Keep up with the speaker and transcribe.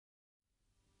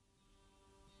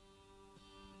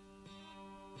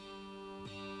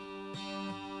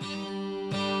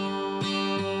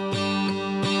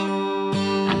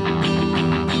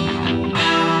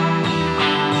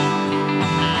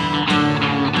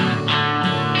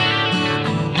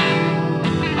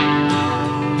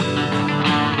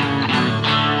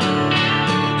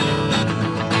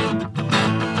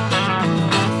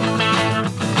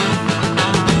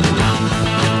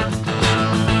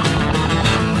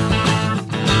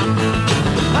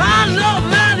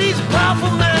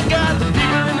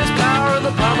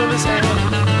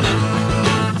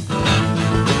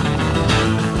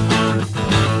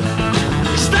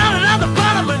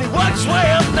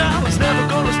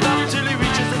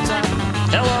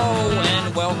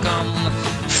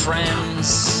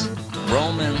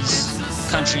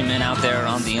countrymen out there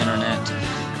on the internet,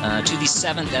 to the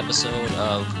 7th episode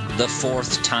of The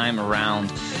Fourth Time Around.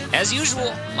 As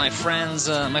usual, my friends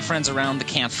around the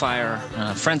campfire,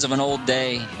 friends of an old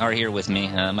day, are here with me.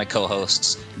 My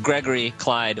co-hosts, Gregory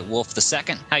Clyde Wolf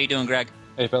II. How you doing, Greg?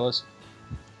 Hey, fellas.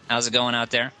 How's it going out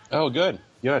there? Oh, good.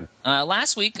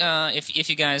 Last week, if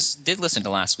you guys did listen to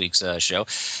last week's show,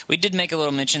 we did make a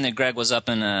little mention that Greg was up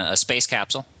in a space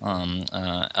capsule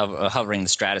hovering the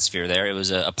stratosphere there. It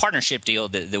was a partnership deal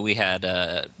that we had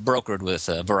brokered with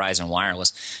Verizon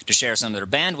Wireless to share some of their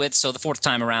bandwidth, so the fourth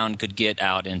time around could get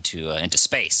out into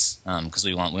space, because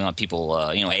we want people,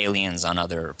 aliens on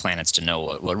other planets to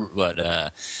know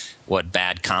what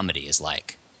bad comedy is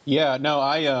like. Yeah, no,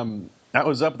 I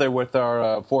was up there with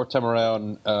our fourth time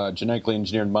around genetically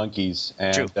engineered monkeys,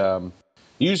 and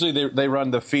usually they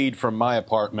run the feed from my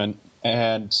apartment,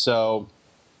 and so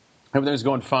everything's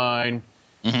going fine,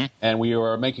 and we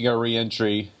were making our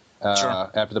re-entry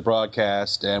after the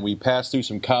broadcast, and we passed through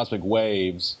some cosmic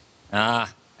waves, and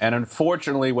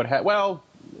unfortunately depending on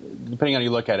how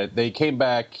you look at it, they came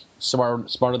back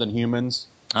smarter than humans.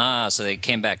 So they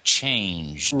came back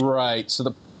changed. Right, so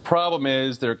the problem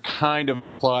is they're kind of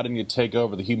plotting to take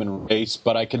over the human race,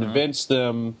 but I convinced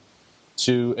them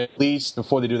to, at least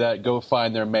before they do that, go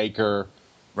find their maker.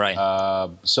 Right.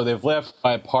 So they've left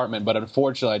my apartment, but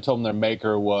unfortunately I told them their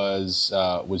maker was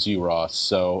you, Ross.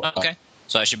 So okay.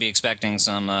 So I should be expecting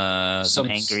some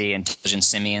angry, intelligent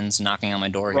simians knocking on my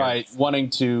door here. Right, wanting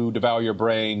to devour your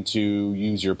brain to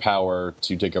use your power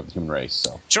to take over the human race.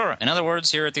 So sure. In other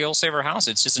words, here at the Old Saver House,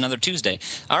 it's just another Tuesday.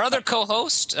 Our other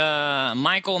co-host,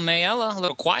 Michael Mayella, a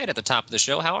little quiet at the top of the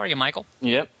show. How are you, Michael?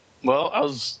 Yep. Well, I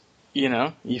was...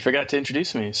 you forgot to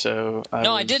introduce me, so...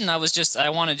 I didn't. I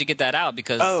wanted to get that out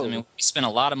because, we spent a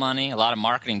lot of money, a lot of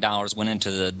marketing dollars went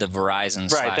into the Verizon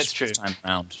 / time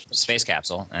around space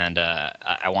capsule, and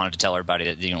I wanted to tell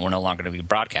everybody that we're no longer going to be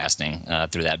broadcasting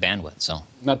through that bandwidth. So,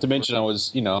 not to mention I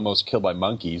was, almost killed by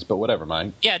monkeys, but whatever,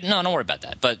 Mike. Yeah, no, don't worry about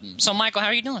that. But, so Michael, how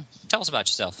are you doing? Tell us about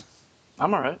yourself.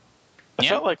 I'm all right. I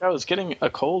felt like I was getting a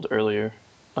cold earlier.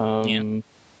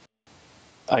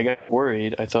 I got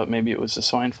worried. I thought maybe it was the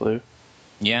swine flu.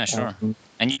 Yeah, sure.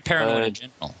 And you're paranoid in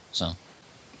general, so.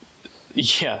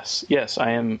 Yes,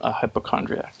 I am a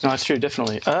hypochondriac. No, that's true,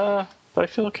 definitely. But I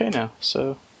feel okay now,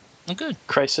 so. Well, good.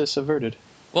 Crisis averted.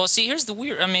 Well, see, here's the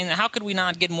weird. How could we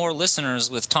not get more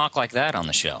listeners with talk like that on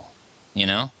the show?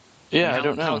 Yeah, I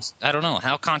don't know. I don't know.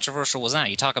 How controversial was that?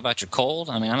 You talk about your cold.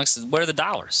 Where are the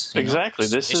dollars? Exactly.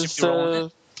 This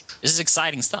is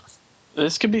exciting stuff.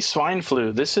 This could be swine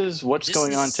flu. This is what's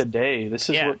going on today. This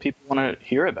is what people want to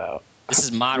hear about. This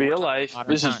is modern real life.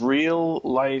 This is real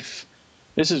life.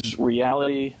 This is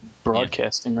reality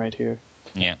broadcasting right here.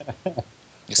 Yeah.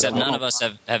 Except none of us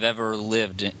have ever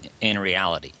lived in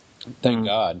reality. Thank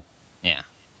God. Yeah.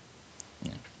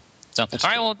 So, all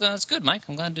right, well, that's good, Mike.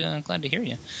 I'm glad to hear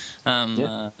you.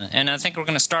 And I think we're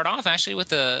going to start off actually with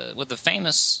the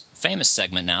famous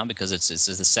segment now, because it's the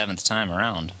 7th time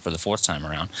around for the 4th time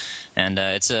around, and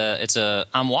it's a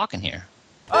I'm walking here.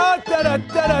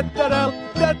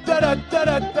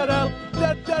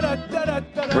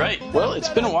 Right. Well, it's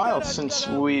been a while since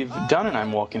we've done an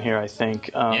I'm walking here, I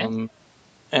think, and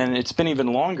it's been even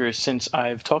longer since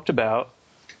I've talked about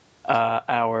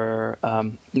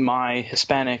my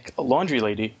Hispanic laundry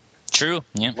lady. True.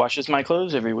 Yeah. Washes my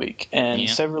clothes every week, and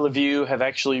several of you have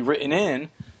actually written in.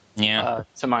 Yeah.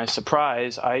 To my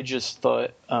surprise, I just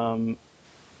thought,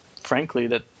 frankly,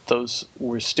 that those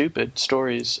were stupid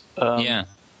stories.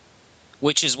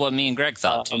 Which is what me and Greg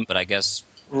thought too, but I guess.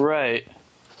 Right.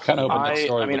 Kind of hoping the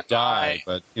story would die,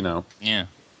 but Yeah.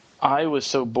 I was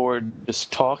so bored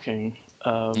just talking.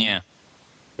 But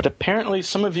apparently,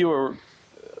 some of you are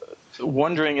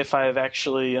wondering if I've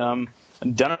actually done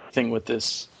anything with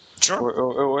this,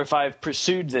 or if I've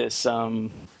pursued this, Latina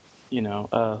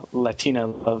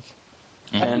love.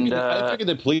 And I figured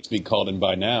the police would be called in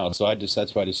by now, so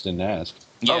that's why I just didn't ask.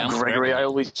 Yeah, Gregory, I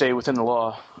always stay within the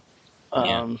law.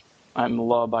 I'm a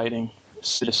law-abiding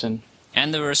citizen.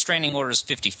 And the restraining order is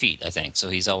 50 feet, I think, so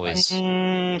he's always...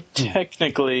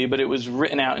 Technically, but it was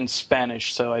written out in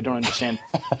Spanish, so I don't understand.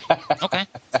 Okay.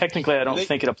 Technically, I don't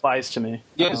think it applies to me.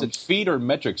 Yeah, is it feet or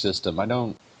metric system? I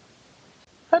don't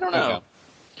know.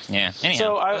 Yeah.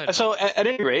 Anyhow, so at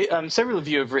any rate, several of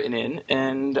you have written in,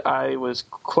 and I was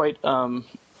quite... to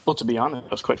be honest, I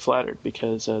was quite flattered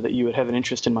because that you would have an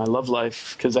interest in my love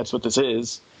life, because that's what this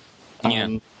is.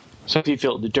 So if you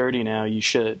feel dirty now, you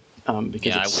should,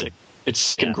 because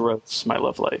it's gross, my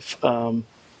love life. And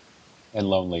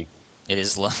lonely. It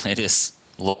is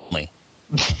lonely.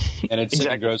 And it's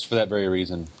Exactly. gross for that very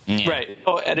reason. Yeah. Right.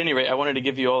 Oh, at any rate, I wanted to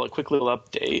give you all a quick little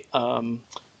update.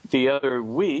 The other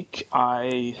week,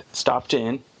 I stopped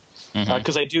in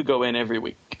because I do go in every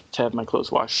week to have my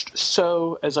clothes washed.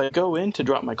 So as I go in to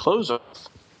drop my clothes off,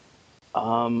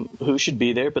 who should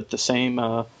be there but the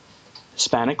same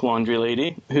Hispanic laundry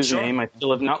lady, whose Sure. name I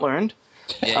still have not learned.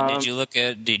 Yeah, did you look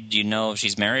at? Did you know if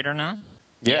she's married or not?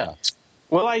 Yeah.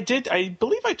 Well, I did. I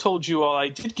believe I told you all. I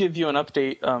did give you an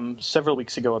update several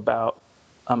weeks ago about.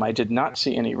 I did not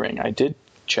see any ring. I did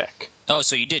check. Oh,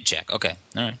 so you did check? Okay,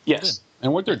 all right. Yes.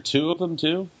 And weren't there two of them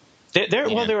too?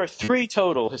 Well, there are three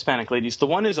total Hispanic ladies. The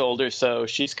one is older, so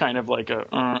she's kind of like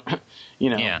a,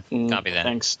 Yeah, copy that.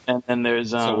 Thanks. And then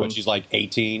there's So when she's like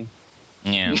 18.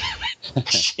 Yeah.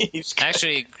 she's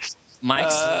Actually,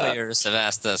 Mike's lawyers have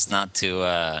asked us not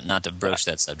to broach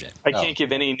that subject. I can't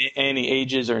give any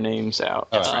ages or names out.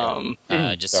 Oh,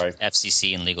 right. Just Sorry.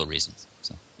 FCC and legal reasons.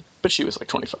 So. But she was like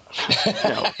 25.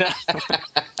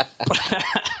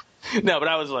 No, but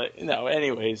I was like, no.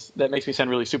 Anyways, that makes me sound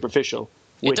really superficial.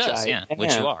 It does, yeah.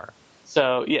 Which you are.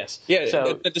 So yes. Yeah,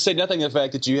 So to say nothing of the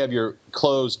fact that you have your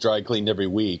clothes dry cleaned every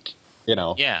week,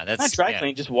 Yeah, that's not dry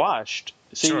clean, just washed.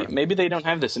 See, Sure. maybe they don't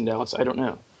have this in Dallas. I don't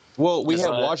know. Well, we That's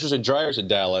have washers and dryers in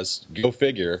Dallas. Go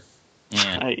figure.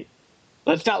 Yeah.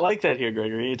 It's not like that here,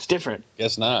 Gregory. It's different.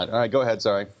 Guess not. All right, go ahead.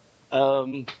 Sorry.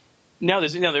 No,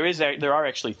 there are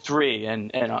actually three,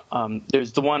 and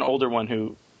there's the one older one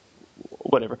who,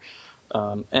 whatever,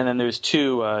 and then there's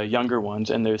two younger ones,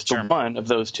 and there's the one of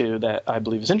those two that I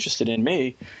believe is interested in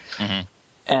me. Mm-hmm.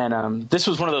 And this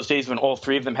was one of those days when all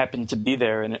three of them happened to be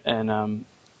there, and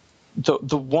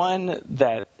the one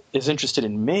that is interested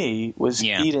in me was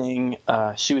eating.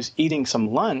 She was eating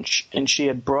some lunch, and she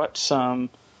had brought some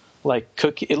like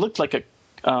cookie. It looked like a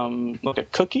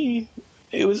cookie.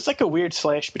 It was like a weird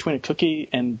slash between a cookie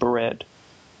and bread.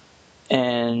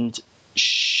 And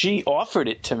she offered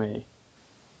it to me.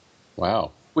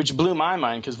 Wow. Which blew my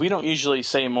mind because we don't usually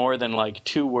say more than like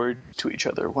 2 words to each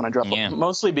other when I drop off.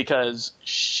 Mostly because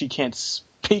she can't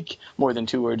speak more than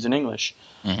 2 words in English.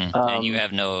 Mm-hmm. And you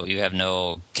have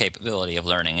no capability of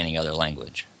learning any other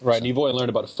language. Right, and you've only learned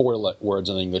about 4 words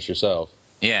in English yourself.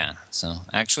 Yeah, so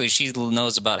actually she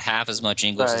knows about half as much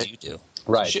English as you do.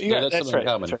 Right, that's something in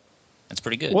common. That's right. That's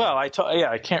pretty good. Well, I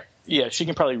can't. Yeah, she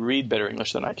can probably read better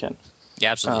English than I can.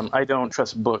 Yeah, absolutely. I don't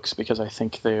trust books because I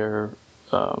think they're.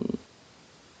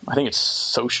 I think it's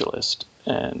socialist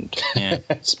and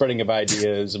spreading of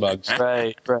ideas amongst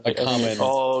right. a common. It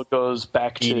all goes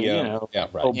back to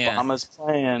Obama's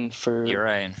plan for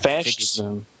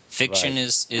fascism. Fiction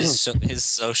is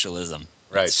socialism.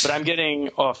 Right. But I'm getting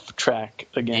off track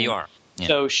again. Yeah, you are. Yeah.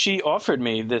 So she offered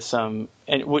me this, and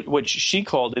what she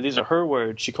called it, these are her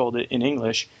words, she called it in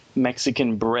English,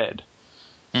 Mexican bread.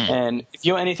 And if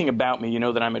you know anything about me, you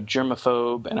know that I'm a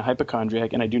germaphobe and a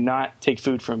hypochondriac, and I do not take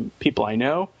food from people I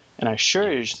know, and I sure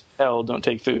as hell don't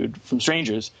take food from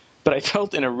strangers. But I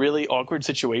felt in a really awkward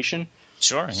situation.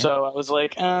 Sure. Yeah. So I was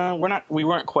like, we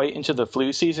weren't quite into the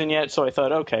flu season yet, so I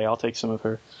thought, okay, I'll take some of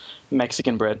her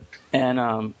Mexican bread. And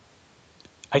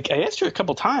I asked her a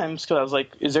couple times because I was like,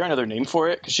 is there another name for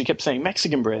it? Because she kept saying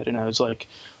Mexican bread. And I was like,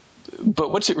 but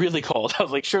what's it really called? I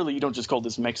was like, surely you don't just call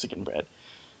this Mexican bread.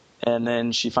 And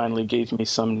then she finally gave me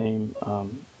some name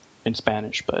in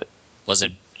Spanish. But was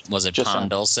it pan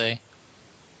dulce? I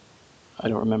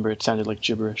don't remember. It sounded like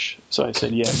gibberish. So I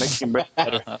said, yeah, Mexican bread.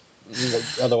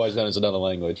 Otherwise known as another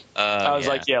language. I was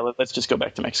like, yeah, let's just go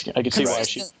back to Mexican. I could see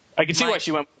why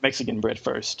she went with Mexican bread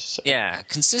first. So. Yeah,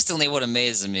 consistently what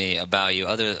amazes me about you,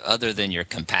 other than your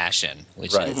compassion,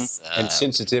 which is and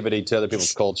sensitivity to other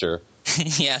people's culture.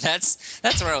 Yeah, that's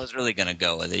where I was really going to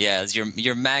go with it. Yeah, it's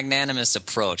your magnanimous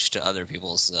approach to other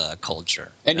people's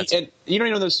culture. And you don't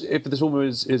even know if this woman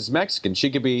is Mexican. She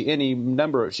could be any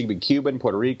number. She could be Cuban,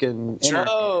 Puerto Rican. Sure.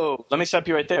 Oh, let me stop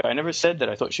you right there. I never said that.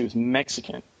 I thought she was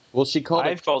Mexican. Well, she called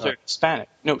I've called her Hispanic.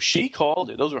 No, she called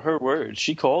it. Those were her words.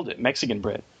 She called it Mexican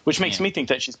bread, which makes me think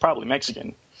that she's probably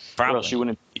Mexican. Probably. Or else she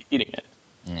wouldn't be eating it.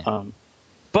 Yeah.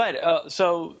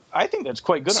 So I think that's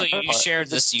quite good. So you shared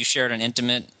this. You shared an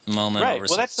intimate moment. Right. Over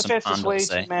well, that's the fastest way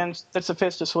to a man's. That's the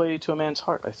fastest way to a man's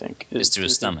heart. I think is through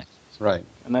his stomach. Right.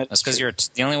 And that's because you're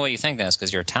the only way you think that is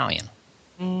because you're Italian.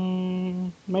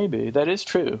 Maybe that is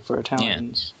true for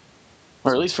Italians,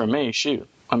 or at least for me. Shoot.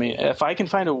 I mean, if I can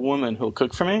find a woman who'll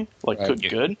cook for me, cook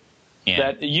good,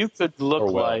 that you could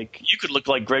look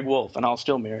like Greg Wolf, and I'll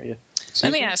still marry you.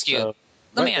 Let me ask you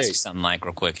something, Mike,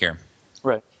 real quick here.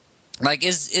 Right. Like,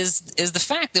 is the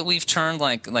fact that we've turned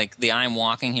like the I'm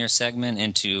Walking Here segment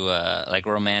into like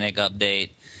a romantic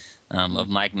update of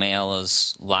Mike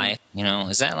Mayola's life? You know,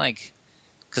 is that like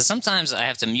Because sometimes I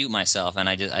have to mute myself and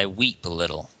I weep a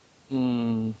little.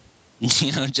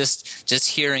 Just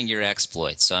hearing your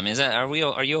exploits. So I mean,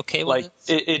 are you okay with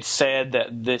it? It's sad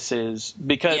that this is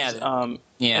because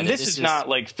and this is not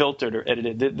like filtered or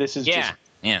edited. This is just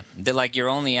They're like your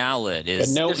only outlet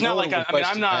is. No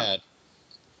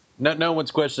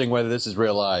one's questioning whether this is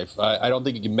real life. I don't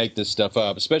think you can make this stuff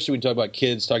up, especially when you talk about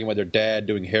kids talking about their dad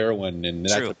doing heroin, and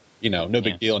that's no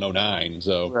big deal in 09.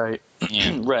 So right,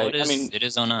 right. Well, it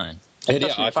is 09.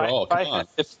 After all, come on.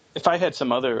 If I had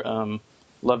some other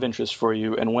love interest for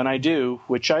you, and when I do,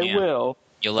 which I will,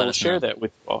 I'll share that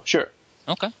with you all. Sure.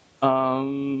 Okay.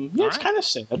 It's kind of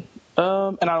sad.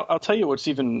 And I'll tell you what's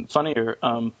even funnier.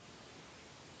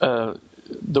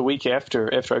 The week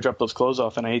after I dropped those clothes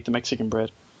off and I ate the Mexican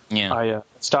bread, I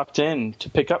stopped in to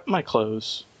pick up my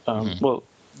clothes. Well,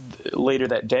 later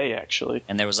that day, actually.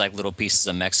 And there was like little pieces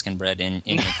of Mexican bread in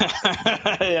your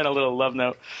and a little love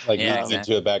note.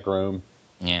 Into a back room.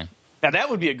 Yeah. Now,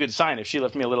 that would be a good sign if she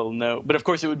left me a little note. But, of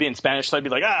course, it would be in Spanish, so I'd be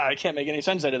like, I can't make any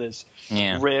sense out of this.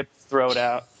 Yeah. Rip, throw it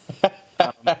out.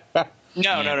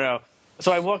 No.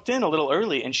 So I walked in a little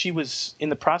early, and she was in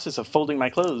the process of folding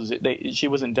my clothes. She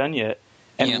wasn't done yet.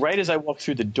 And right as I walked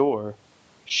through the door,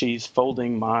 she's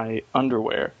folding my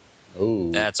underwear. Ooh.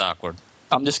 That's awkward.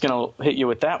 I'm just going to hit you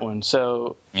with that one.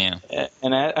 So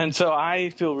and so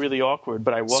I feel really awkward,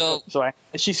 but I walk up. So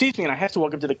she sees me, and I have to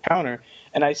walk up to the counter,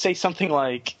 and I say something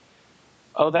like,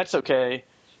 "Oh, that's okay."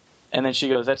 And then she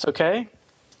goes, "That's okay?"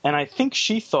 And I think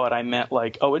she thought I meant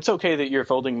like, "Oh, it's okay that you're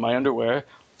folding my underwear."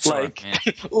 Sure,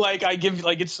 I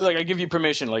give you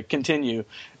permission, like continue.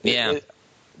 Yeah.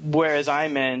 Whereas I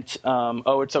meant,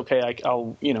 "Oh, it's okay.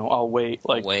 I'll wait."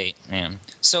 Like wait. Yeah.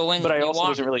 So but I also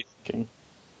wasn't really thinking.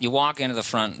 You walk into the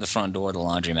front door of the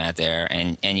laundromat there,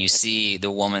 and you see the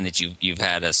woman that you've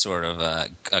had a sort of a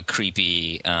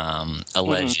creepy,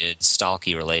 alleged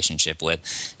stalky relationship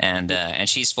with, and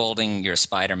she's folding your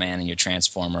Spider-Man and your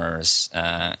Transformers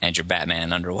and your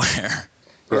Batman underwear.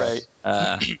 Right.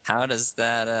 How does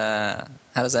that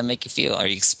make you feel? Are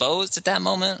you exposed at that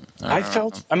moment?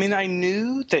 I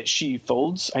knew that she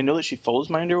folds. I know that she folds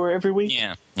my underwear every week.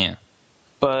 Yeah.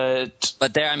 But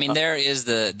there's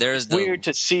the weird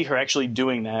to see her actually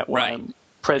doing that when I'm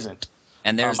present.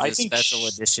 And there's the special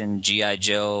edition G.I.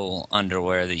 Joe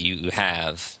underwear that you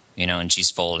have, and she's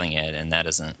folding it, and that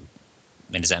doesn't.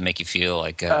 I mean, does that make you feel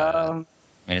like?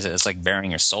 It's like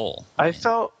bearing your soul. I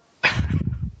felt.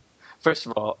 First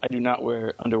of all, I do not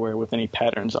wear underwear with any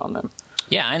patterns on them.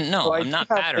 Yeah, I know. So I'm not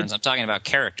patterns. I'm talking about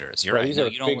characters. You're right. These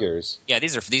are figures. Yeah,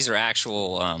 these are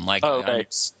actual like. Oh, okay.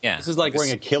 This is like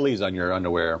wearing Achilles on your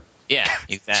underwear. Yeah,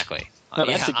 exactly.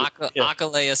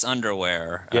 Achilles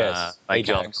underwear. Yes, by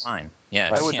Ajax. Calvin Klein. Yeah,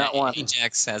 I would not want.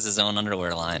 Ajax has his own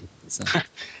underwear line. So.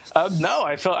 No,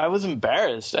 I was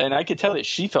embarrassed, and I could tell that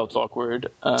she felt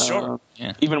awkward. Sure.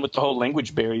 Yeah. Even with the whole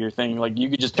language barrier thing, like you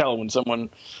could just tell when someone.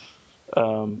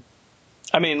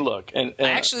 Look, and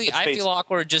I feel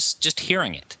awkward just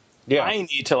hearing it. Yeah, I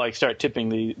need to start tipping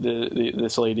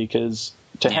this lady because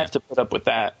have to put up with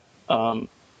that. And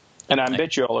I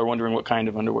bet you all are wondering what kind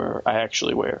of underwear I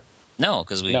actually wear. No,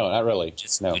 because no, not really.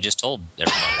 We just told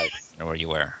everybody where you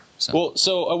wear. So. Well,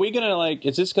 so are we gonna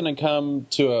is this gonna come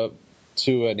to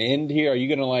an end here? Are you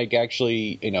gonna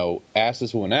actually ask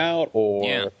this one out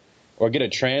or get a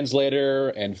translator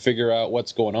and figure out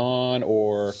what's going on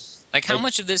or? How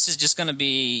much of this is just going to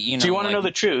be, Do you want to know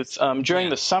the truth? During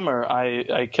the summer,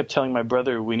 I kept telling my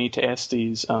brother we need to ask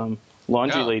these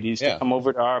laundry ladies to come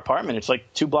over to our apartment. It's like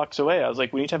 2 blocks away. I was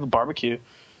like, we need to have a barbecue.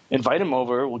 Invite them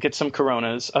over. We'll get some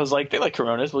Coronas. I was like, they like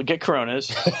Coronas. We'll get Coronas.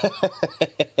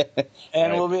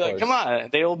 And we'll be like, come on.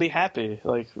 They will be happy.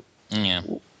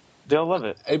 They'll love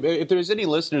it. If there's any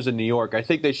listeners in New York, I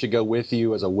think they should go with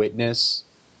you as a witness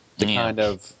to kind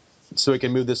of... So we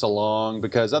can move this along,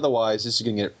 because otherwise this is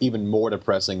going to get even more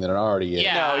depressing than it already is.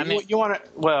 Yeah, you want to.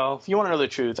 Well, if you want to know the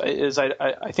truth,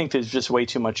 I think there's just way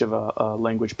too much of a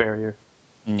language barrier.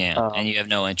 Yeah, and you have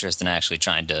no interest in actually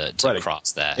trying to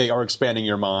cross that, or expanding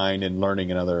your mind and learning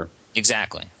another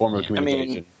form of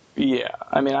communication.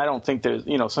 I don't think there's.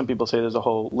 Some people say there's a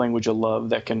whole language of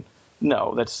love that can.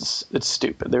 No, it's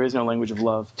stupid. There is no language of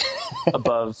love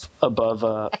above.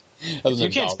 You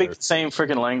can't speak the same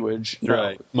freaking language.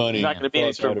 Right. Money. There's not going to be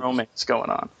any sort of romance going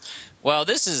on. Well,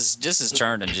 this is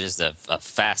turned into just a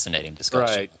fascinating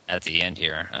discussion at the end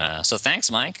here. So thanks,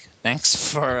 Mike.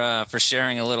 Thanks for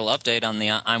sharing a little update on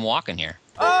the I'm Walking Here.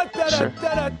 Sure.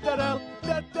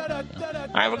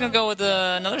 All right, we're gonna go with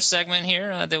another segment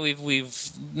here that we've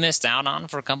missed out on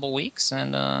for a couple weeks,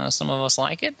 and some of us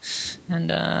like it, and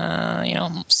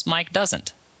Mike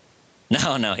doesn't.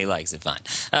 No, he likes it fine.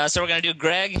 So we're going to do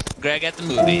Greg at the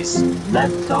movies.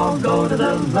 Let's all go to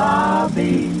the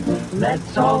lobby.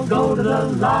 Let's all go to the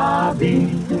lobby.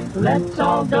 Let's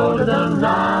all go to the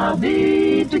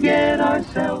lobby to get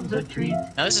ourselves a treat.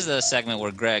 Now, this is a segment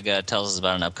where Greg tells us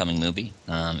about an upcoming movie.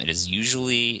 It is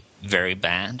usually very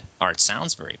bad, or it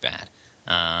sounds very bad.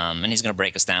 And he's going to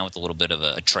break us down with a little bit of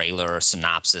a trailer or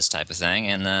synopsis type of thing,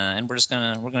 and we're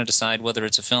going to decide whether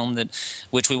it's a film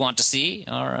which we want to see,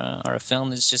 or a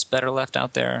film that's just better left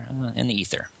out there in the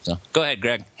ether. So go ahead,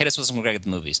 Greg. Hit us with some Greg at the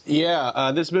movies.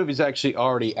 Yeah, this movie's actually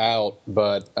already out,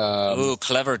 but ooh,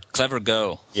 clever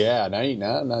go. Yeah, now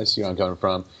you see where I'm coming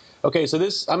from. Okay, so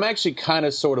I'm actually kind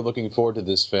of sort of looking forward to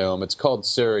this film. It's called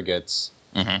Surrogates.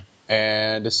 Mm-hmm.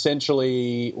 And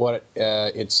essentially,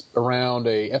 it's around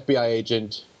a FBI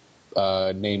agent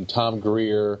named Tom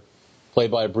Greer, played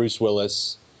by Bruce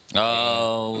Willis.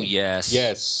 Oh, yes.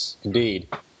 Yes, indeed.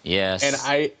 Yes.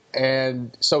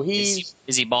 And so is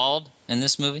he bald in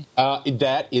this movie?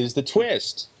 That is the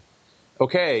twist.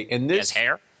 Okay, in this he has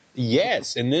hair?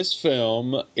 Yes, in this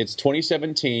film, it's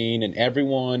 2017, and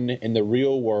everyone in the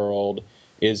real world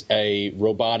is a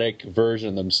robotic version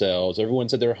of themselves.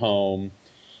 Everyone's at their home.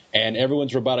 And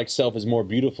everyone's robotic self is more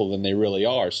beautiful than they really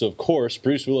are. So, of course,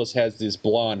 Bruce Willis has this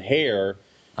blonde hair,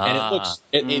 and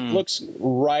it looks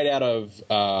right out of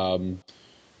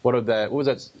what was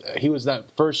that? He was that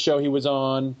first show he was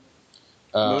on,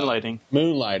 Moonlighting.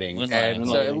 And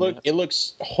so it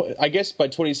looks. I guess by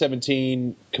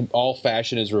 2017, all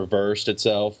fashion has reversed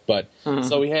itself. But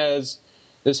so he has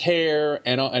this hair,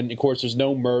 and of course, there's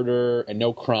no murder and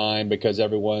no crime because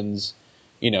everyone's,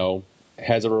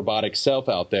 has a robotic self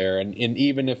out there, and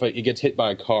even if it gets hit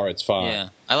by a car, it's fine. Yeah,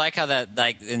 I like how that,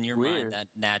 like, in your mind, that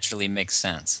naturally makes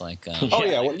sense. Like,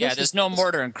 there's no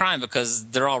murder and crime because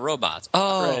they're all robots.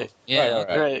 Oh, right.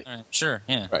 Yeah, right. Sure,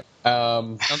 yeah. Right.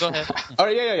 No, go ahead. All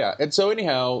right, yeah. And so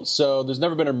anyhow, there's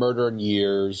never been a murder in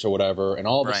years or whatever, and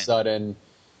all of a sudden,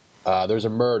 there's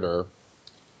a murder,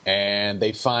 and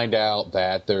they find out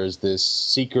that there's this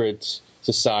secret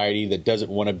society that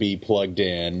doesn't want to be plugged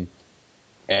in.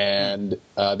 And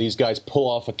these guys pull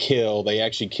off a kill. They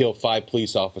actually kill 5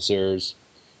 police officers,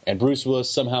 and Bruce Willis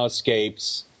somehow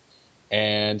escapes.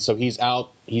 And so he's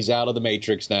out of the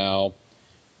Matrix now.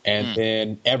 And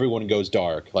then everyone goes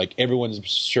dark. Like, everyone's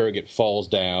surrogate falls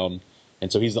down, and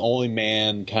so he's the only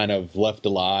man kind of left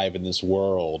alive in this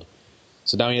world.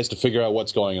 So now he has to figure out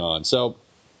what's going on. So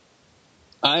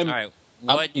all right.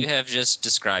 What you have just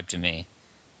described to me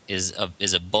is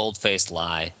a bold-faced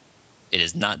lie. It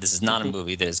is not. This is not a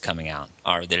movie that is coming out,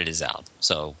 or that it is out.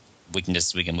 So we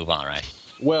can move on, right?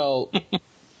 Well,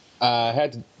 I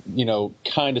had to,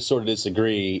 kind of sort of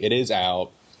disagree. It is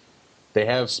out. They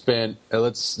have spent.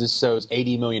 This shows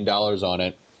 $80 million on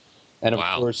it, and of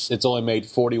course, it's only made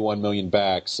 $41 million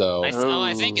back. So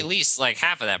I think at least like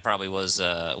half of that probably was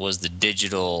the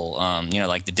digital,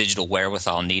 like the digital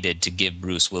wherewithal needed to give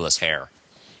Bruce Willis hair.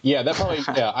 Yeah, that probably.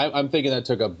 Yeah, I'm thinking that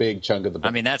took a big chunk of the.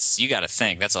 I mean, you got to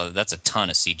think that's a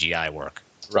ton of CGI work.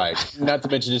 Right. Not to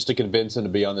mention just to convince him to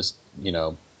be on this,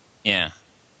 Yeah,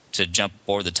 to jump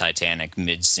aboard the Titanic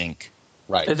mid-sink.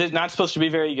 Right. Is it not supposed to be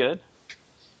very good?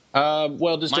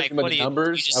 Well, just Mike, talking about the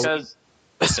numbers.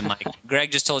 Listen, Mike.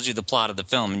 Greg just told you the plot of the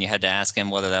film, and you had to ask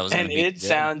him whether that was. And it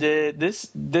sounded.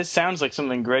 This sounds like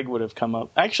something Greg would have come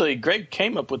up. Actually, Greg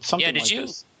came up with something. Yeah, did like you?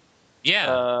 This.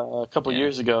 Yeah, a couple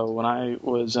years ago when I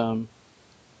was. Well,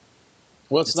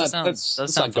 it's not.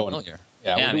 That's not going. Familiar.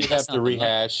 Yeah, we have to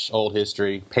rehash old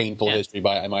history, painful history,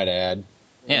 I might add.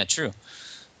 Yeah, true.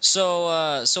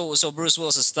 So Bruce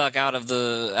Willis is stuck out of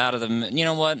the. You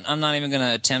know what? I'm not even going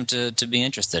to attempt to be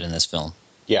interested in this film.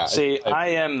 Yeah. See, I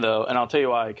am though, and I'll tell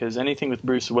you why. Because anything with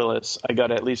Bruce Willis, I got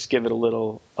to at least give it a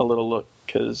little look.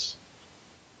 Because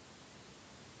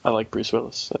I like Bruce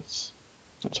Willis.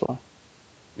 That's why.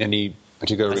 Any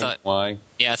particular reason why?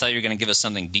 Yeah, I thought you were going to give us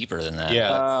something deeper than that.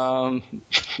 Yeah.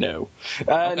 No. No,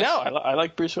 I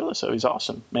like Bruce Willis, though. He's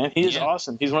awesome, man. He is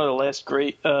awesome. He's one of the last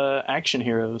great action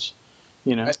heroes,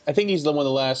 I think he's one of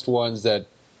the last ones that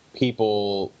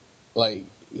people, like,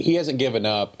 he hasn't given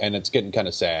up, and it's getting kind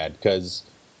of sad, because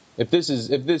if this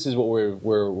is what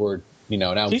we're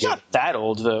now. He's not that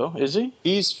old, though, is he?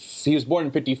 He was born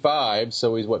in 55,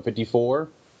 so he's, 54?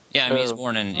 Yeah, I mean, he was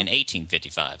born in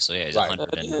 1855, so yeah, he's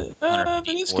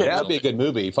 154. That'd be a good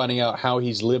movie, finding out how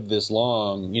he's lived this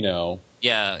long,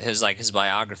 Yeah, his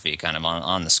biography kind of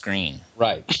on the screen.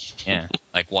 Right. Yeah,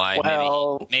 like why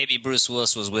maybe Bruce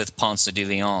Willis was with Ponce de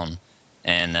Leon,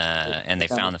 and they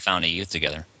found the Fountain of Youth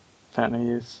together. Fountain of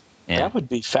Youth. Yeah. That would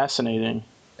be fascinating.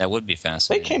 That would be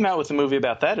fascinating. They came out with a movie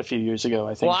about that a few years ago,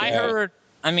 I think. Well, I heard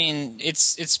I mean,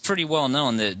 it's pretty well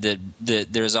known that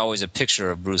there's always a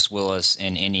picture of Bruce Willis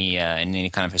in any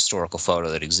kind of historical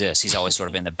photo that exists. He's always sort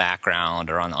of in the background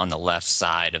or on the left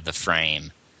side of the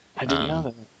frame. I didn't know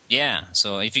that. Yeah,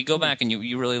 so if you go back and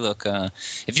you really look,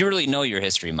 if you really know your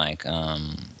history, Mike,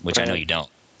 which I know you don't.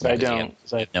 I don't.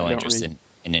 You have no interest in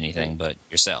anything but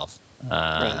yourself.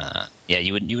 Yeah,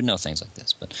 you would know things like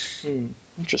this. But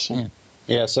interesting.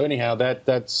 Yeah. So anyhow,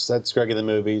 that's Greg in the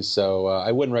movies. So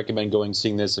I wouldn't recommend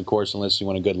seeing this, of course, unless you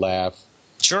want a good laugh.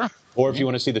 Sure. Or if you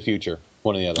want to see the future,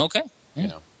 one or the other. Okay. Yeah. You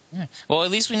know. Yeah. Well,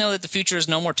 at least we know that the future is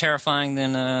no more terrifying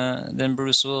than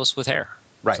Bruce Willis with hair.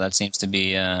 Right. So that seems to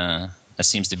be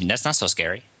that's not so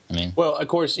scary. I mean, well, of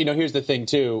course, here's the thing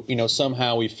too.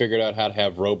 Somehow we figured out how to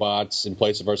have robots in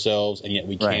place of ourselves, and yet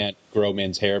we can't grow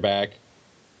men's hair back.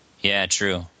 Yeah,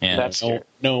 true. Yeah, that's no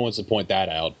one wants to point that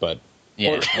out, but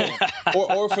yeah,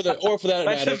 or for that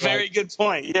that's matter, a very good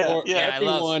point. Yeah,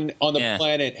 everyone on the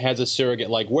planet has a surrogate.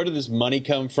 Like, where did this money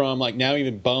come from? Like, now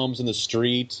even bums in the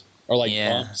street are like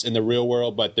bums in the real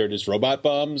world, but they're just robot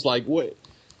bums. Like, what?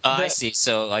 I see.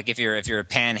 So, like, if you're a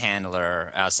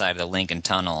panhandler outside of the Lincoln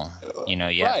Tunnel, you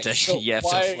have to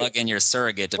plug in your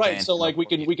surrogate to Right. So, like, we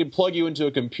can plug you into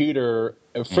a computer.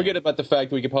 Forget about the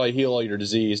fact that we could probably heal all your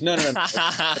disease. No.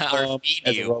 Or feed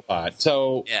as you. a robot.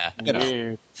 So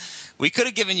we could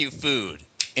have given you food.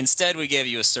 Instead, we gave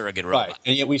you a surrogate robot. Right.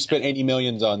 And yet we spent $80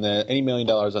 million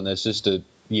on this just to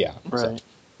Right. So.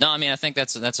 No, I mean, I think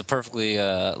that's a perfectly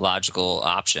logical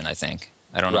option. I think.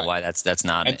 I don't know why that's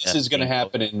not. And this is going to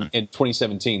happen in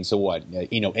 2017. So what?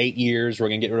 8 years. We're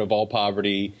going to get rid of all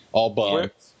poverty, all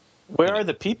bums. Where are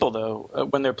the people though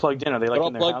when they're plugged in? Are they like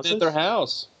in their plugged houses? in their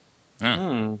house.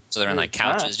 So they're in like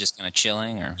couches, just kind of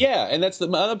chilling, or yeah. And that's the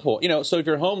other point. So if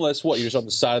you're homeless, you're just on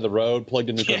the side of the road, plugged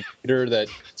into a computer that.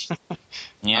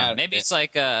 Yeah, maybe it's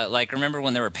like remember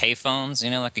when there were payphones?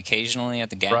 Like occasionally at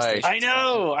the gas station. I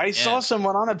know. I saw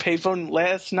someone on a payphone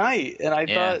last night, and I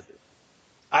thought.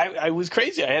 I was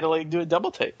crazy. I had to do a double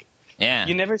take. Yeah.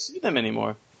 You never see them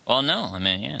anymore. Well, no. I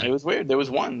mean, yeah. It was weird. There was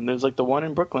one. There was the one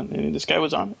in Brooklyn, and this guy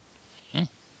was on it.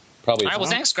 Probably. All right. Well,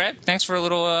 thanks, Greg. Thanks for a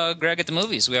little Greg at the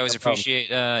movies. We always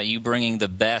appreciate you bringing the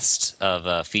best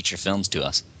of feature films to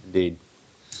us. Indeed.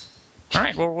 All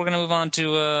right. Well, we're going to move on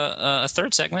to a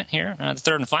third segment here, the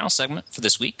third and final segment for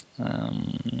this week.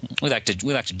 We like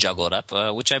to juggle it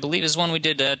up, which I believe is one we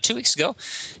did 2 weeks ago,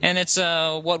 and it's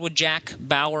what would Jack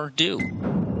Bauer do?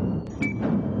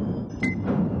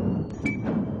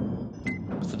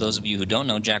 For those of you who don't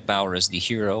know, Jack Bauer is the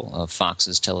hero of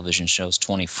Fox's television shows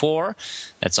 24.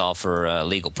 That's all for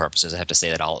legal purposes. I have to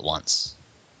say that all at once.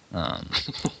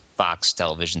 Fox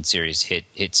television series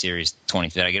hit series 20.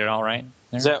 Did I get it all right?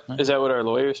 Is that what our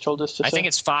lawyers told us to say? I think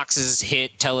it's Fox's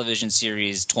hit television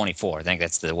series 24. I think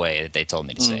that's the way that they told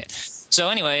me to say it. So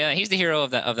anyway, he's the hero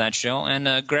of that show,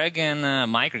 and Greg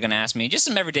and Mike are going to ask me just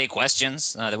some everyday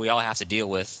questions that we all have to deal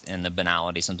with in the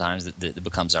banality sometimes that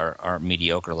becomes our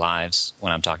mediocre lives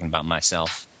when I'm talking about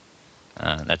myself.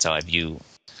 That's how I view.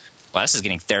 Wow, this is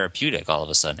getting therapeutic all of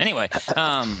a sudden. Anyway,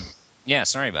 yeah,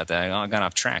 sorry about that. I got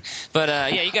off track.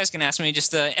 But you guys can ask me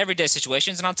just everyday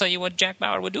situations, and I'll tell you what Jack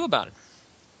Bauer would do about it.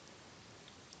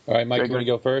 All right, Mike, you want to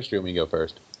go first, or you want me to go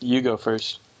first? You go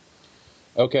first.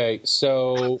 Okay,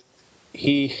 so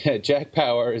Jack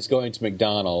Bauer is going to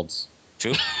McDonald's.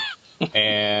 True.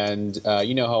 And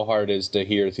you know how hard it is to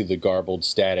hear through the garbled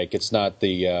static. It's not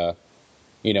the,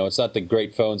 it's not the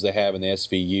great phones they have in the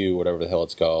SVU, whatever the hell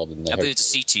it's called. And I believe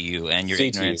it's CTU, and your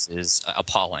ignorance is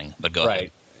appalling. But go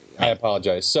ahead. I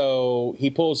apologize. So he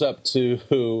pulls up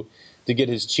to get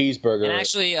his cheeseburger. And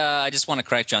actually, I just want to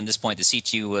correct you on this point. The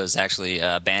CTU was actually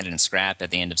abandoned and scrapped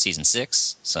at the end of season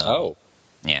 6. So,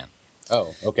 yeah.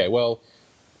 Oh, okay. Well,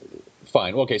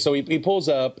 fine. Okay, so he pulls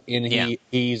up and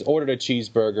he's ordered a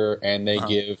cheeseburger, and they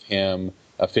give him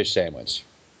a fish sandwich.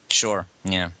 Sure.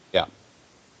 Yeah. Yeah.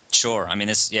 Sure. I mean,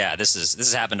 this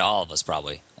has happened to all of us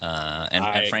probably,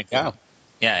 and frankly,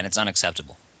 and it's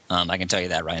unacceptable. I can tell you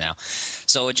that right now.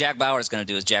 So what Jack Bauer is going to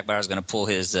do is Jack Bauer is going to pull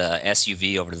his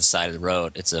SUV over to the side of the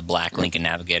road. It's a black Lincoln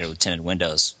Navigator with tinted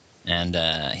windows. And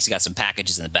he's got some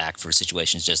packages in the back for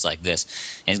situations just like this.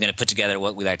 And he's going to put together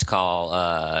what we like to call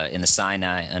in the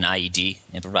Sinai an IED,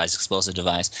 improvised explosive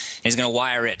device. And he's going to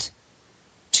wire it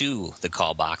to the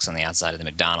call box on the outside of the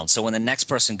McDonald's. So when the next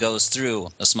person goes through,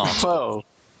 a small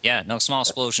small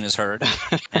explosion is heard.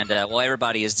 And while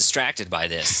everybody is distracted by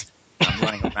this,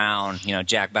 running around,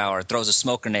 Jack Bauer throws a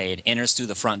smoke grenade, enters through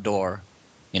the front door,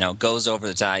 goes over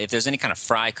the top. If there's any kind of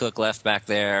fry cook left back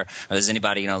there, or there's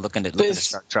anybody, looking to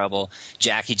start trouble,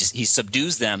 Jack, he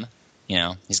subdues them.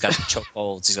 He's got some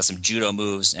chokeholds, he's got some judo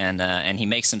moves, and he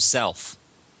makes himself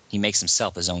his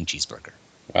own cheeseburger.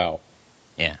 Wow.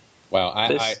 Yeah. Wow.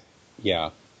 Yeah.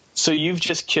 So you've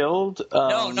just killed?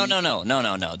 No. The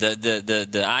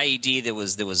IED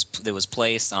that was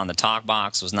placed on the talk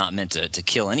box was not meant to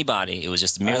kill anybody. It was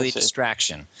just merely a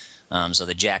distraction, so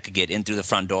that Jack could get in through the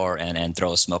front door and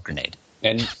throw a smoke grenade.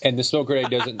 And the smoke grenade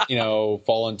doesn't,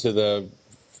 fall into the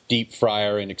deep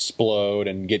fryer and explode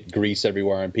and get grease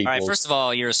everywhere on people. All right, first of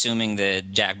all, you're assuming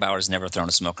that Jack Bauer's never thrown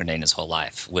a smoke grenade in his whole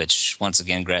life, which, once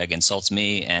again, Greg, insults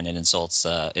me and it insults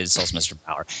Mr.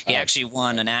 Bauer. He actually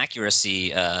won an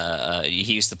accuracy.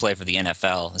 He used to play for the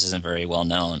NFL. This isn't very well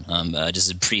known. Just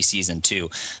in preseason too,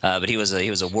 but he was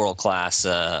a world class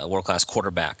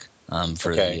quarterback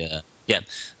for the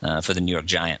New York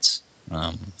Giants.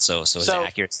 So his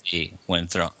accuracy when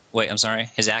throwing. Wait, I'm sorry.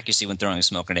 His accuracy when throwing a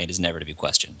smoke grenade is never to be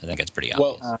questioned. I think that's pretty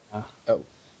obvious. Well,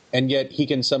 and yet he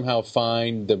can somehow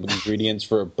find the ingredients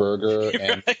for a burger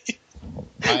and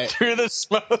through the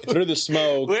smoke.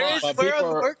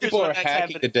 People are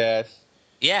hacking to death.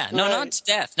 Yeah, no, not to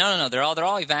death. No. They're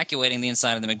all evacuating the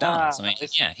inside of the McDonald's.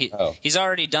 He's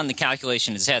already done the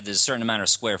calculation in his head. There's a certain amount of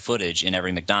square footage in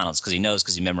every McDonald's because he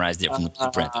memorized it from the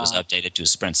blueprint that was updated to a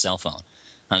Sprint cell phone.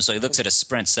 So he looks at a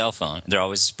Sprint cell phone. They're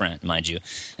always Sprint, mind you.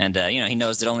 And, he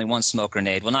knows that only one smoke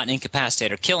grenade will not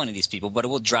incapacitate or kill any of these people, but it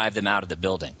will drive them out of the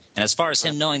building. And as far as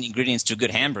him knowing the ingredients to a good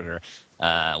hamburger,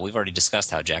 we've already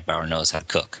discussed how Jack Bauer knows how to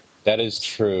cook. That is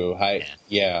true.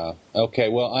 Yeah. Okay,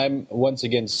 well, I'm once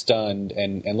again stunned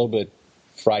and a little bit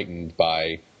frightened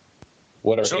by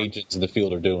what our agents in the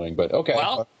field are doing. But, okay.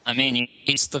 Well, I mean,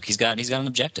 he's got an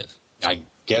objective. I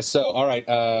guess so. All right.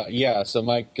 So,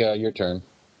 Mike, your turn.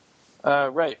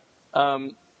 Right.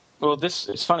 Well,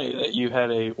 it's funny that you had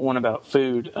a one about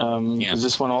food, because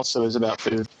this one also is about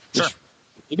food. Sure.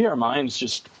 Maybe our minds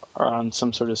just are on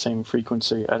some sort of same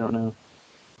frequency. I don't know.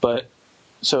 But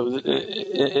so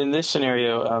in this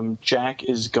scenario, Jack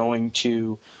is going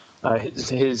to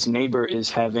his neighbor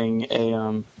is having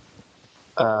a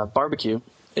barbecue.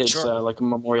 It's like a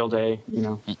Memorial Day,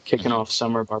 kicking off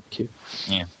summer barbecue.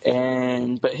 Yeah.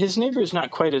 But his neighbor is not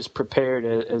quite as prepared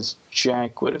as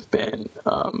Jack would have been.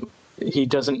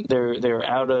 They're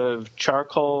out of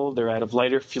charcoal, they're out of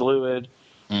lighter fluid,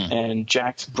 and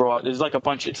Jack's brought, it's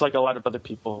like a lot of other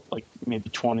people, like maybe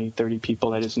 20, 30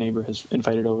 people that his neighbor has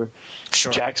invited over.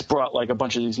 Sure. Jack's brought like a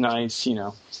bunch of these nice,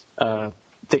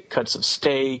 thick cuts of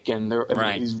steak, and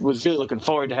he was really looking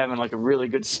forward to having like a really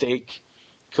good steak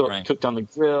cooked on the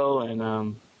grill,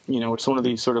 and it's one of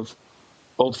these sort of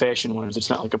old-fashioned ones. It's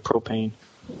not like a propane.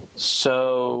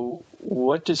 So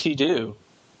what does he do?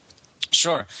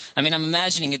 Sure. I mean, I'm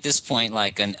imagining at this point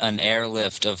like an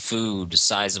airlift of food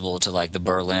sizable to like the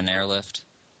Berlin airlift.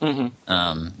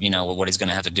 Mm-hmm. What he's going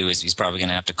to have to do is he's probably going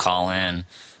to have to call in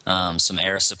some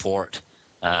air support.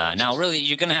 Now, really,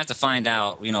 you're going to have to find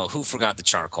out, who forgot the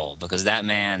charcoal, because that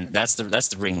man, that's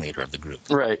the ringleader of the group.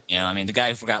 Right. The guy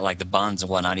who forgot like the buns and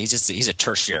whatnot, he's a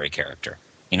tertiary character.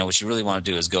 What you really want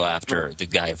to do is go after the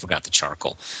guy who forgot the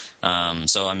charcoal.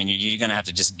 So, you're going to have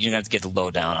to get the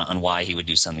lowdown on why he would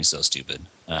do something so stupid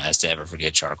as to ever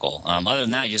forget charcoal. Other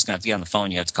than that, you're just going to have to get on the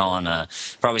phone. You have to call in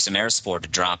probably some air support to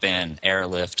drop in,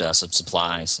 airlift some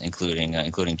supplies,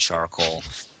 including charcoal.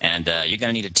 And you're going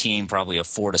to need a team, probably of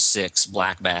 4 to 6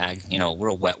 black bag,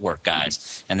 real wet work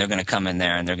guys. And they're going to come in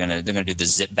there and they're going to do the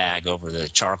zip bag over the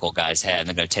charcoal guy's head. And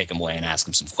they're going to take him away and ask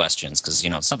him some questions because,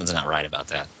 something's not right about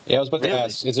that. Yeah, I was about to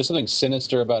ask, is there something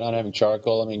sinister about not having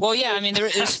charcoal? There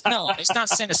is. No, it's not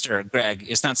sinister, Greg.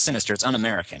 It's not sinister. It's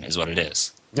un-American is what it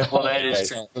is. Well, that is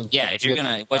true. Yeah, if you're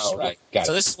going to –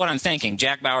 so this is what I'm thinking.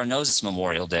 Jack Bauer knows it's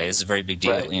Memorial Day. It's a very big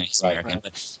deal. Right. He's American. Right.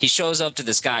 But he shows up to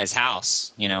this guy's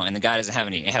house, and the guy doesn't have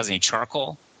any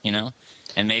charcoal, and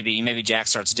maybe Jack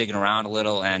starts digging around a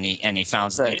little and he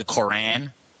found the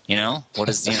Koran, what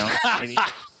is,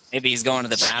 maybe he's going to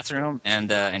the bathroom and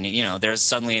there's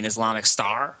suddenly an Islamic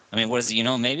star. What is it,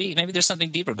 maybe there's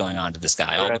something deeper going on to this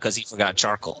guy, all because he forgot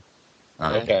charcoal.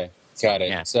 Okay. Got it.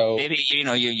 Yeah. So maybe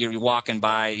you're walking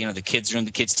by, the kids' room,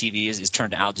 the kids' TV is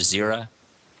turned to Al Jazeera,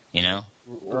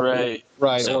 Right.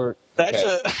 So,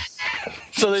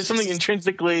 so there's something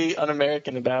intrinsically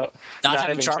un-American about not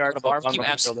having charcoal barbecue.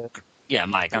 Yeah,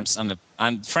 Mike,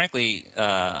 I'm frankly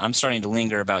I'm starting to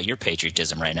linger about your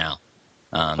patriotism right now,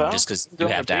 just because you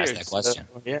have to ask that question.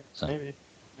 Maybe.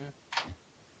 Yeah.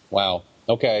 Wow.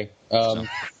 Okay.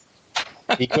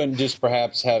 He couldn't just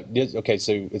perhaps have. Okay,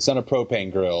 so it's not a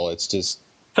propane grill. It's just.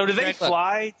 So do they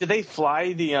fly? Do they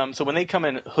fly the? So when they come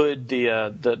and hood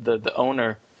the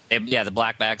owner. The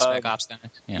black bag spec ops guy.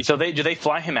 Yeah. So do they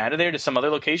fly him out of there to some other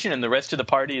location, and the rest of the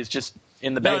party is just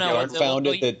in the No, backyard. Found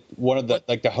it that one of the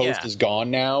the host is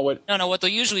gone now. What? No. What they'll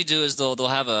usually do is they'll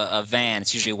have a van.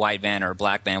 It's usually a white van or a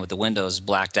black van with the windows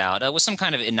blacked out, with some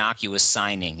kind of innocuous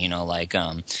signing.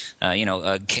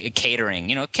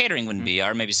 Catering. Catering wouldn't be,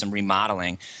 or maybe some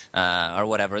remodeling, or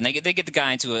whatever. And they get the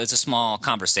guy into it's a small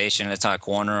conversation at a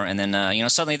corner, and then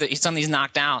suddenly he's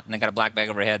knocked out, and they got a black bag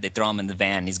over head. They throw him in the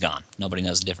van, and he's gone. Nobody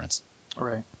knows the difference.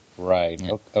 Right. Right.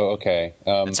 Yeah. Oh, okay.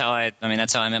 That's how I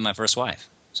met my first wife.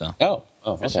 So. Oh.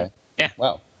 Okay. Yeah.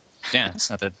 Wow. Yeah, it's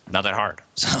not that hard.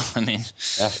 So I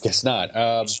guess not.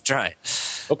 Just try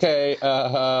it. Okay.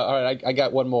 All right. I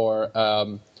got one more.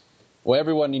 Well,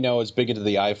 everyone is big into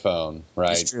the iPhone, right?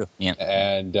 That's true. Yeah.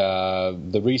 And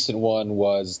the recent one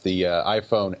was the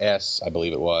iPhone S, I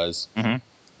believe it was. Mm-hmm.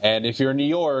 And if you're in New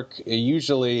York,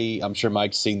 usually, I'm sure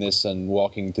Mike's seen this and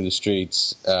walking through the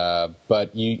streets,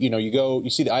 but you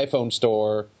see the iPhone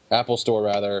store, Apple store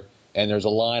rather, and there's a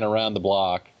line around the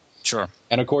block. Sure.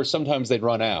 And of course, sometimes they'd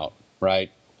run out, right?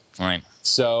 Right.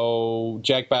 So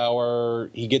Jack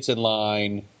Bauer, he gets in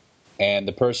line, and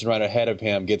the person right ahead of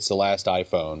him gets the last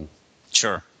iPhone.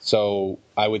 Sure. So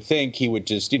I would think he would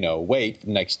just, wait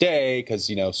the next day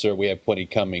because, sir, we have plenty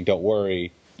coming. Don't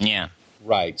worry. Yeah.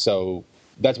 Right. So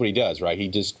that's what he does, right? He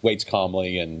just waits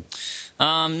calmly and.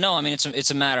 No,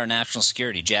 it's a matter of national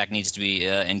security. Jack needs to be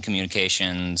in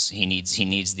communications. He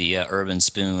needs the Urban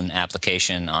Spoon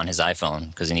application on his iPhone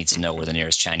because he needs to know where the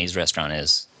nearest Chinese restaurant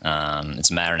is.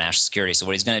 It's a matter of national security. So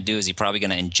what he's going to do is he's probably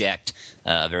going to inject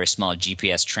a very small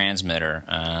GPS transmitter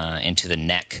into the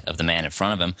neck of the man in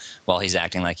front of him while he's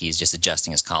acting like he's just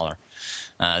adjusting his collar.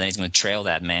 Then he's going to trail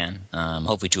that man,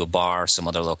 hopefully to a bar, some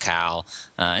other locale,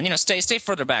 and stay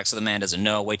further back so the man doesn't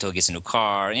know. Wait till he gets into a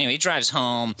car. He drives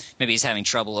home. Maybe he's having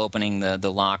trouble opening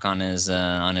the lock on his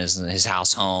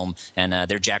house home, and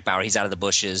there's Jack Bauer. He's out of the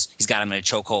bushes. He's got him in a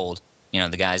chokehold.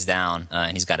 The guy's down,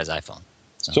 and he's got his iPhone.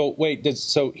 So wait,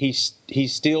 he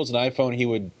steals an iPhone he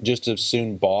would just have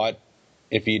soon bought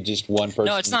if he just one person.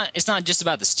 No, it's not just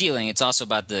about the stealing. It's also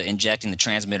about the injecting the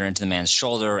transmitter into the man's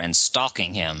shoulder and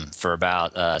stalking him for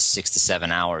about 6 to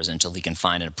 7 hours until he can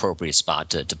find an appropriate spot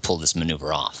to pull this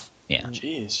maneuver off. Yeah.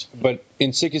 Jeez. But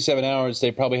in 6 to 7 hours,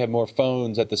 they probably have more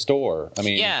phones at the store.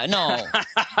 Yeah, no.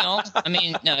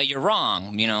 You're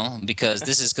wrong.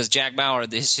 Because Jack Bauer,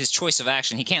 his choice of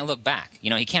action, he can't look back.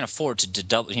 He can't afford to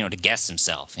double, to guess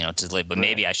himself. But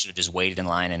maybe I should have just waited in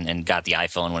line and got the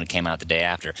iPhone when it came out the day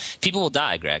after. People will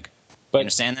die, Greg. But, you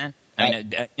understand that? I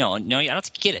don't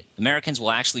think you get it. Americans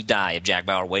will actually die if Jack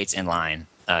Bauer waits in line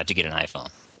to get an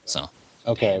iPhone. So.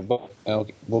 Okay, well,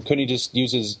 couldn't he just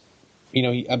use his?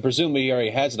 I presume he already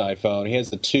has an iPhone. He has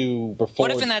the two before.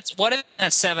 What if in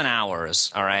that 7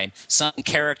 hours, all right, some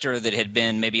character that had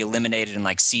been maybe eliminated in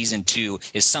like season 2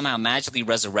 is somehow magically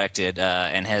resurrected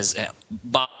and has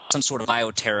bought some sort of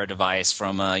bioterror device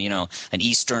from an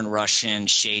Eastern Russian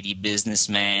shady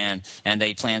businessman, and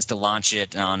he plans to launch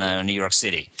it on New York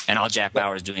City, and all Jack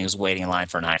Bauer is doing is waiting in line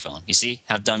for an iPhone. You see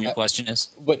how dumb your question is?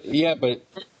 But it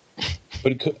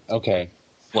could, okay.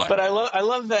 What? But I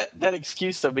love that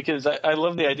excuse though, because I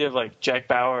love the idea of like Jack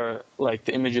Bauer, like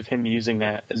the image of him using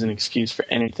that as an excuse for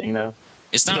anything though.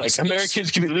 It's not like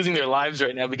Americans could be losing their lives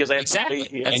right now because I have exactly.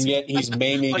 to wait. And yet he's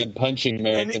maiming and punching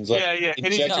Americans,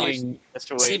 injecting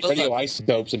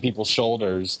radioisotopes in people's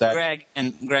shoulders. Greg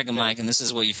and Mike, and this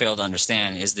is what you fail to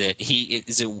understand: is that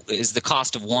is the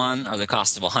cost of one or the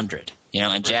cost of 100.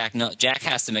 And Jack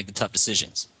has to make the tough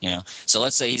decisions. So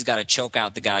let's say he's got to choke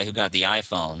out the guy who got the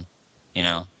iPhone.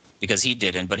 Because he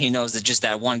didn't, but he knows that just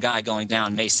that one guy going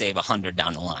down may save 100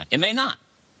 down the line. It may not,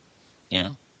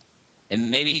 and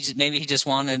maybe he just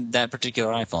wanted that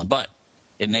particular iPhone, but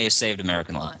it may have saved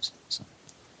American lives. So.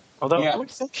 Although I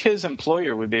would think his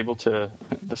employer would be able to,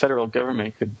 the federal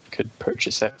government could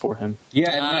purchase that for him.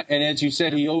 Yeah, and as you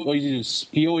said, he always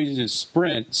uses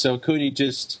Sprint, so could he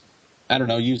just, I don't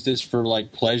know, use this for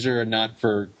like pleasure and not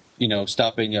for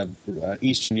stopping a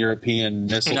Eastern European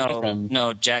missile from.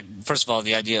 No, Jack. First of all,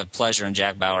 the idea of pleasure in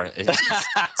Jack Bauer,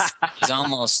 he's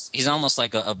almost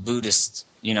like a Buddhist,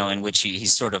 in which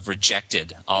he's sort of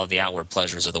rejected all the outward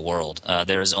pleasures of the world.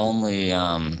 There is only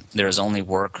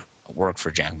work for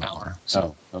Jack Bauer.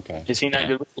 So. Oh, okay. Is he not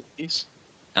good with ladies?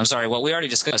 I'm sorry. Well, we already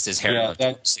discussed his hair of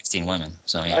 16 women.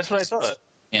 So yeah. That's what I thought.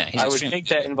 Yeah, I would think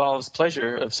that involves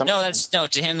pleasure of some. No,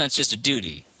 to him that's just a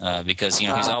duty because he's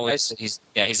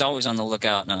always on the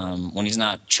lookout when he's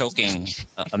not choking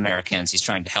Americans, he's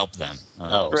trying to help them.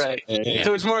 Right. Yeah.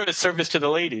 So it's more of a service to the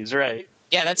ladies, right?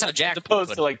 Yeah, that's how Jack. As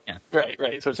opposed to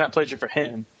right. So it's not pleasure for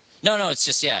him. No, it's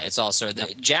just it's also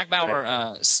Jack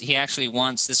Bauer. He actually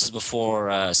once, this is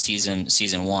before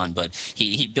season 1, but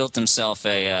he built himself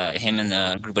him and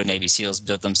a group of Navy SEALs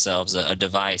built themselves a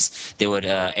device that would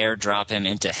airdrop him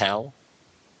into hell,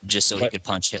 just so he could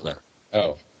punch Hitler.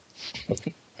 Oh,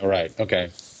 all right,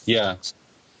 okay, yeah.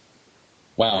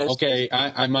 Wow. Okay,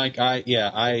 I'm like I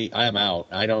am out.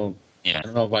 I don't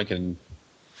know if I can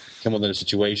come with a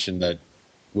situation that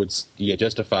would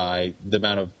justify the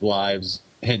amount of lives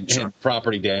and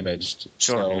property damaged.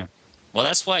 Sure. So, yeah. Well,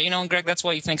 that's why Greg. That's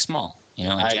why you think small.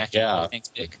 And Jack thinks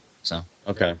big. So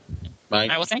okay, Mike. All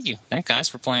right. Well, thank you, guys,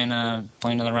 for playing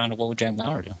another round of What Would Jack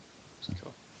Bauer Do. So,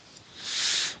 cool.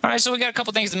 All right, so we got a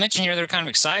couple things to mention here that are kind of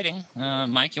exciting.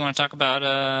 Mike, you want to talk about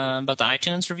the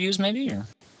iTunes reviews, maybe? Or?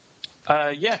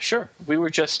 Yeah, sure. We were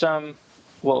just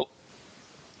well,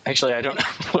 actually, I don't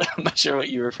know. I'm not sure what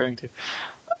you're referring to.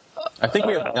 I think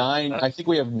we have 9. I think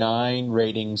we have 9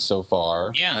 ratings so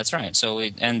far. Yeah, that's right. So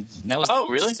that was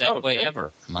the best way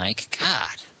ever, Mike.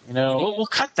 God. We'll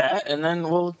cut that, and then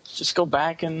we'll just go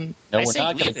back and. No, we're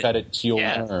not going to cut it. So you'll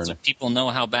learn. So people know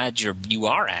how bad you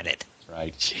are at it.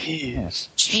 Right. Jeez.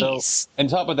 So, on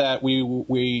top of that,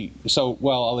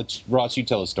 I'll let Ross, you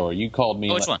tell a story. You called me.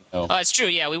 Which one? Oh, it's true.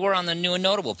 Yeah, we were on the new and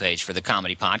notable page for the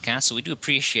comedy podcast, so we do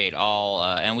appreciate all,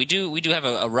 and we do have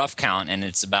a rough count, and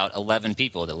it's about 11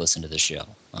 people that listen to the show.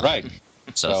 Right.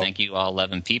 So thank you, all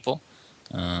 11 people.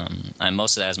 And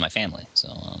most of that is my family.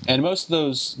 So. And most of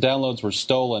those downloads were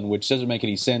stolen, which doesn't make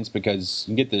any sense because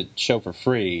you can get the show for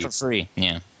free. For free,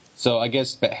 yeah. So I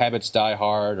guess habits die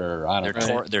hard, or I don't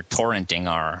know. They're torrenting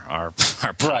our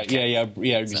podcast. Right?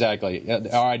 Yeah, exactly.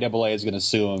 RIAA is going to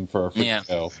sue them for a free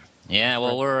show. Yeah,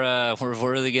 well, we're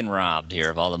really getting robbed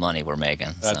here of all the money we're making.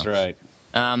 That's right.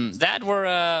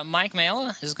 Mike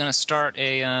Mela is going to start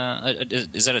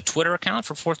is that a Twitter account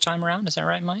for fourth time around? Is that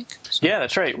right, Mike? Yeah,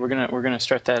 that's right. We're gonna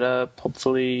start that up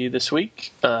hopefully this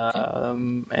week.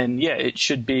 And yeah, it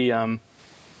should be.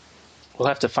 We'll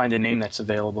have to find a name that's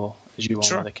available, as you all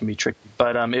know, that can be tricky.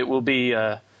 But it will be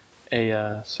a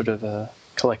sort of a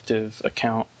collective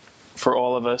account for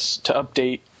all of us to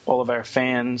update all of our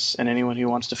fans and anyone who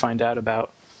wants to find out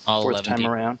about all fourth time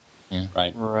around. Yeah.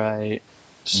 Right.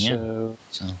 So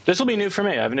this will be new for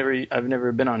me. I've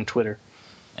never been on Twitter.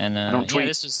 And I don't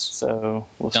tweet. So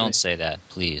don't say that,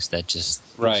 please. That just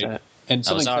right. And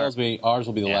something tells me ours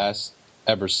will be the last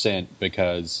ever sent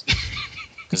because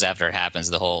after it happens,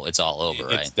 it's all over,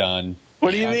 right? It's done.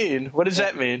 What do you mean? What does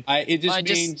that mean? It just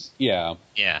means yeah.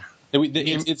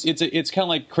 It's kind of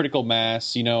like critical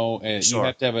mass, You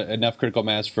have to have enough critical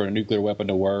mass for a nuclear weapon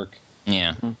to work.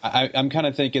 Yeah. I'm kind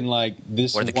of thinking like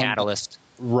this. Or the catalyst.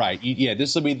 Right. Yeah.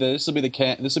 This will be the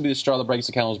straw that breaks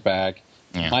the camel's back.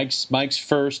 Yeah. Mike's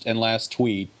first and last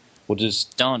tweet will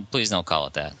just please don't call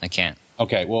it that. I can't.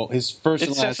 Okay. Well, his first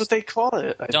and last. That's what they call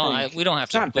it. We don't have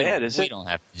to. It's not bad, is it? We don't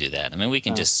have to do that. I mean, we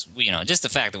can just the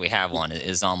fact that we have one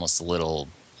is almost a little,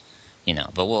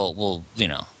 But we'll.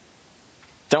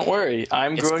 Don't worry,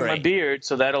 I'm growing my beard,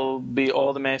 so that'll be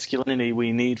all the masculinity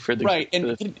we need for the right.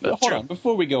 Hold on,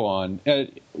 before we go on,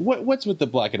 what's with the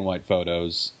black and white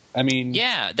photos? I mean,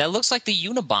 yeah, that looks like the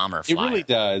Unabomber flyer. It really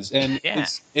does, and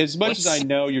as much as I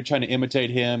know you're trying to imitate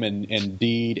him in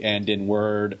deed and in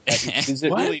word, is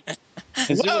it really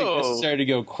necessary to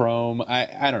go chrome?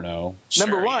 I don't know.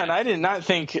 Number one, I did not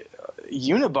think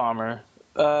Unabomber.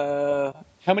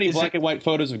 How many black and white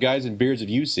photos of guys in beards have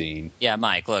you seen? Yeah,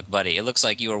 Mike, look, buddy, it looks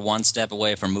like you were one step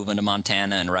away from moving to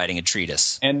Montana and writing a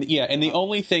treatise. And the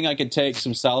only thing I could take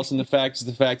some solace in the fact is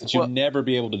the fact that you'll never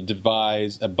be able to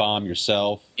devise a bomb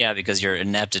yourself. Yeah, because you're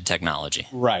inept at technology.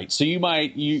 Right. So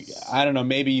I don't know,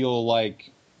 maybe you'll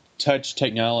touch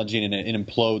technology and it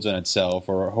implodes on itself,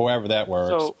 or however that works.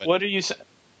 So what are you saying?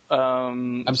 What are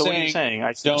you saying?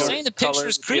 I'm saying the picture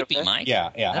is creepy, okay? Mike. Yeah.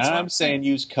 And I'm saying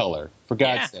use color, for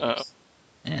God's sake.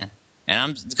 Yeah,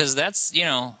 and because that's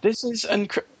This is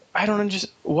I don't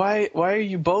understand why are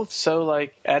you both so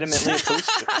adamantly opposed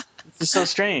to it? This is so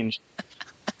strange.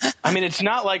 I mean, it's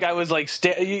not like I was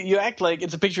you act like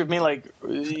it's a picture of me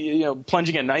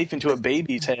plunging a knife into a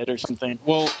baby's head or something.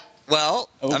 Well,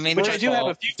 I mean, which I do have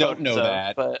a few. Don't know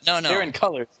that, but no, they're in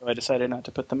color, so I decided not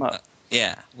to put them up.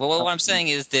 Yeah. Well, what I'm saying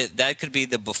is that could be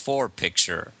the before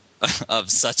picture of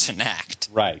such an act.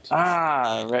 Right.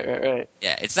 Right.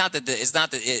 Yeah, it's not that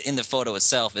in the photo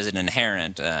itself is an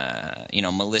inherent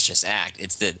malicious act.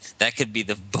 It's that could be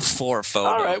the before photo.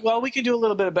 All right. Well, we can do a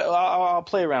little bit of I'll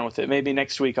play around with it. Maybe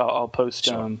next week I'll post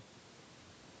Sure.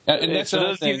 And for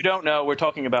those of you who don't know, we're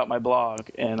talking about my blog,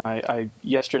 and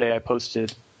yesterday I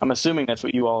posted. I'm assuming that's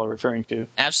what you all are referring to.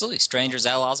 Absolutely, strangers,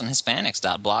 outlaws, and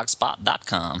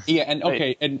Hispanics.blogspot.com. Yeah, and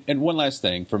okay, and one last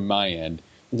thing from my end.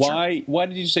 Why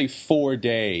did you say 4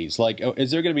 days? Like,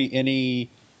 is there going to be any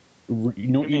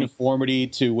uniformity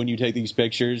to when you take these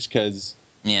pictures? Because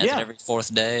is it every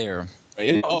fourth day or?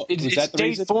 Was that the day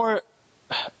reason? 4.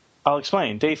 I'll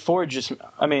explain. Day 4 just,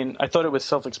 I thought it was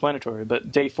self-explanatory, but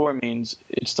day 4 means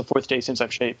it's the 4th day since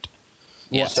I've shaved.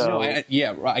 Yeah.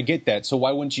 I get that. So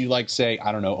why wouldn't you say,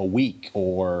 I don't know, a week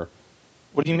or?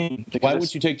 What do you mean? Why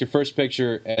would you take your first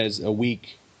picture as a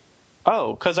week?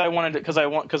 Oh, because I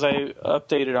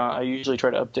updated on. I usually try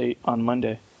to update on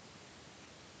Monday.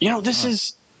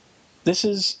 This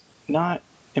is not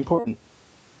important.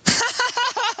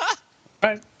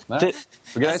 Right.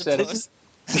 Forget I said it.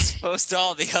 As opposed to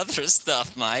all the other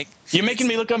stuff, Mike. You're making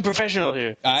me look unprofessional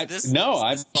here. I'm just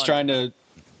trying to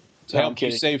help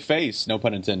you save face. No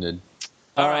pun intended.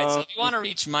 All right. So if you want to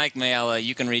reach Mike Mayella,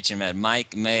 you can reach him at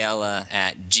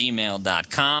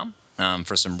mikemayella@gmail.com.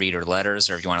 For some reader letters,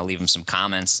 or if you want to leave him some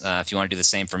comments. If you want to do the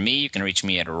same for me, you can reach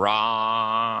me at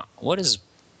what is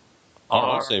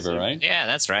ROlsaver, right? Yeah,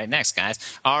 that's right. Next, guys.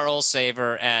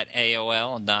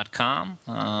 ROlsaver@AOL.com.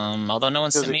 Although no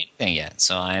one's sent me anything yet,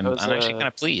 so I'm actually kind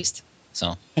of pleased.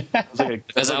 So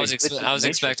because I was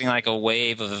expecting like a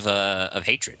wave of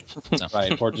hatred. So.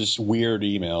 Right, or just weird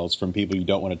emails from people you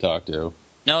don't want to talk to.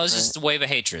 No, it was just a wave of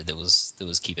hatred that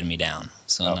was keeping me down.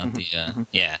 So not the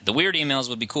the weird emails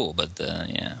would be cool, but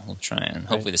we'll try and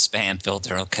hopefully the spam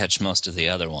filter will catch most of the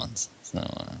other ones. So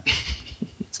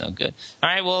so good. All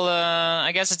right, well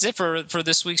I guess that's it for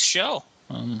this week's show.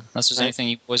 Unless there's anything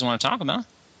you boys want to talk about.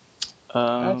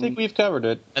 I think we've covered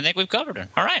it. All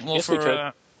right, well yes, we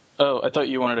could. I thought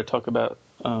you wanted to talk about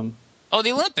the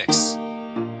Olympics.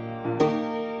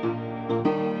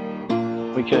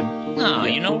 We could. Oh,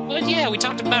 you know what? Yeah, we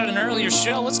talked about it in an earlier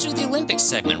show. Let's do the Olympics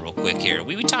segment real quick here.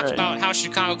 We talked about how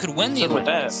Chicago could win the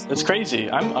Olympics. That's crazy.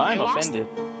 I'm offended.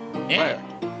 Yeah.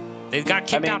 They got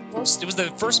kicked out first. It was the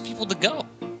first people to go.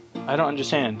 I don't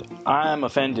understand. I'm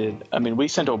offended. I mean, we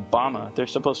sent Obama. They're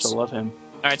supposed to love him.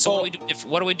 All right, so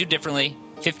what do we do differently?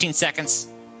 15 seconds.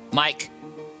 Mike.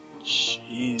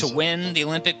 Jeez. To win the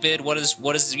Olympic bid, what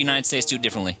does the United States do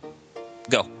differently?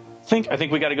 Go. I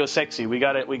think we got to go sexy. We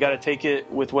got to take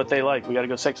it with what they like. We got to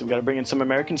go sexy. We got to bring in some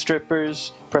American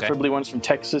strippers, preferably ones from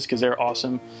Texas because they're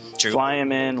awesome. True. Fly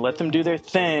them in, let them do their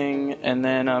thing, and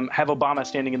then have Obama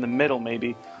standing in the middle,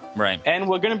 maybe. Right. And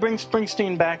we're gonna bring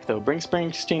Springsteen back, though. Bring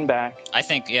Springsteen back. I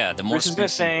think the more. Bruce is gonna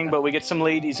sing, but we get some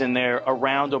ladies in there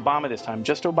around Obama this time,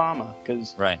 just Obama,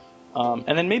 because. Right.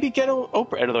 And then maybe get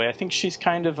Oprah out of the way. I think she's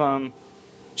kind of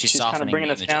She's kind of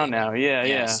bringing us down now.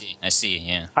 Yeah. I see.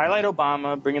 Yeah. Highlight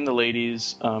Obama, bring in the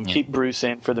ladies, keep Bruce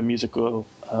in for the musical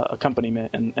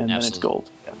accompaniment, and then it's gold.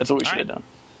 Yeah, that's what we should have done.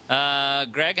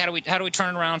 Greg, how do we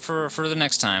turn it around for the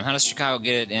next time? How does Chicago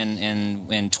get it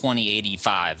in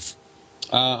 2085?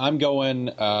 I'm going.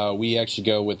 We actually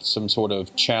go with some sort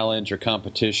of challenge or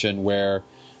competition where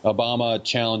Obama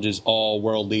challenges all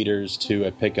world leaders to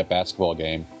a pickup basketball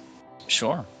game.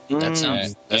 Sure. That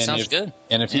sounds good.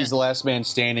 And if he's the last man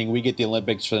standing, we get the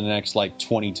Olympics for the next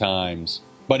 20 times.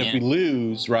 But if we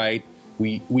lose, right,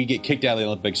 we get kicked out of the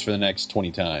Olympics for the next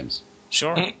 20 times.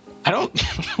 Sure. I don't.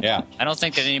 Yeah. I don't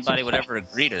think that anybody would ever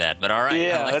agree to that. But all right.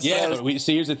 Yeah. But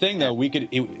here's the thing, though. We could,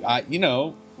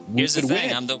 Here's the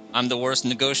thing. I'm the worst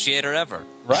negotiator ever.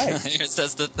 Right.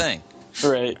 That's the thing.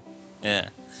 Right. Yeah.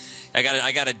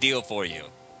 I got a deal for you.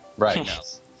 Right. No.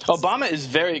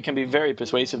 Obama can be very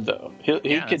persuasive, though.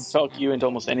 He could talk you into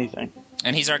almost anything.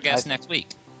 And he's our guest next week,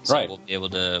 so right? We'll be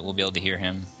able to hear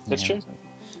him. That's true. All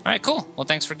right, cool. Well,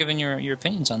 thanks for giving your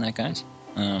opinions on that, guys.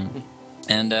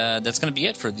 And that's going to be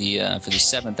it for the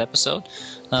 7th episode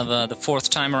of the 4th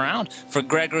time around. For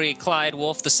Gregory Clyde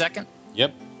Wolf II.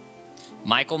 Yep.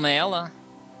 Michael Mayella.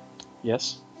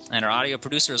 Yes. And our audio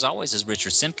producer, as always, is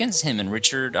Richard Simpkins. Him and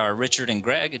Richard and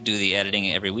Greg do the editing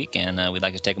every week, and we'd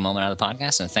like to take a moment out of the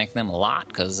podcast and thank them a lot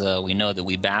because we know that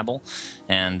we babble,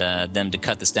 and them to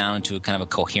cut this down into a kind of a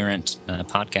coherent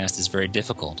podcast is very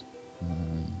difficult.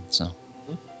 So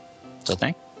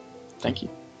thank you.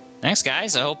 Thanks,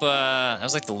 guys. I hope that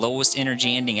was like the lowest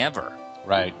energy ending ever.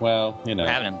 Right. Well, We're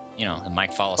having him,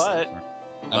 Mike fall asleep.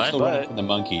 I'm still running from the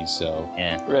monkeys, so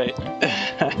yeah. Right.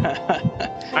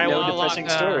 No depressing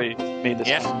story made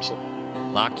this time. So.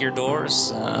 Lock your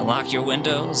doors, lock your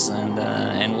windows,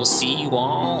 and we'll see you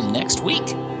all next week.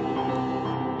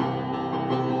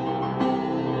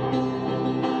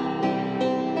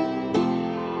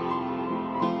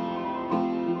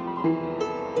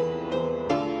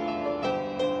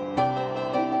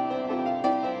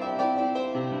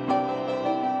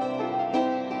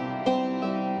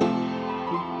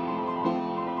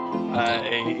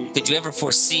 Did you ever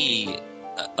foresee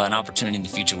an opportunity in the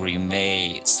future where you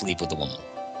may sleep with a woman?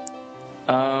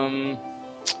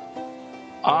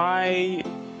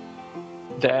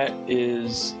 That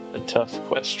is a tough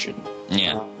question.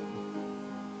 Yeah.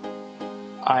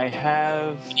 I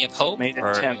have You have hope, made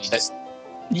or attempts you just-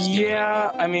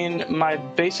 yeah, I mean, my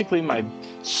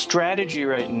strategy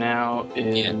right now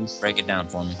is break it down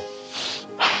for me.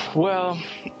 well,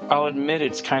 I'll admit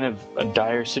it's kind of a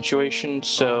dire situation.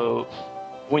 So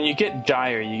when you get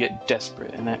dire, you get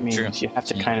desperate, and that means True. you have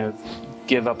to kind of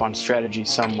give up on strategy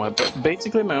somewhat. But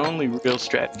basically, my only real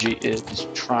strategy is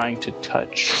trying to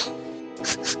touch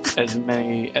as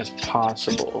many as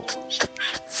possible.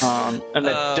 And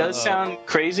that does sound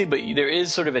crazy, but there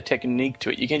is sort of a technique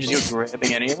to it. You can't just go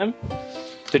grabbing any of them.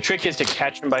 The trick is to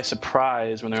catch them by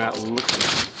surprise when they're not looking,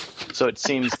 so it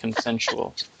seems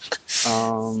consensual.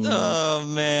 Oh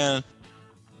man.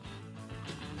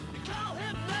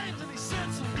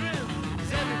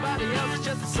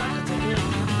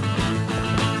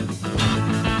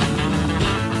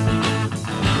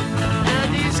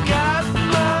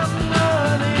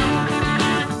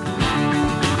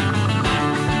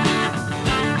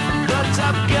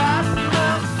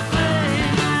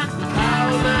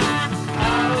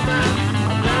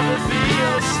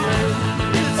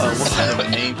 What kind of a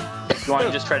name? You want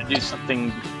to just try to do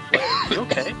something? You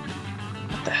okay?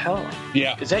 What the hell?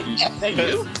 Yeah. Is that you? Is that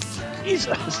you?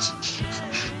 Jesus.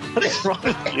 What is wrong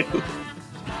with you?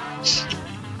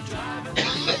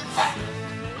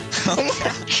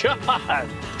 Oh my god!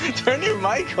 Turn your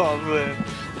mic off, man.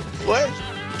 What?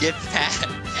 Get Pat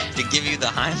to give you the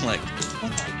Heimlich. Oh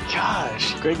my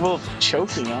gosh. Greg Wolf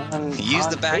choking on. Use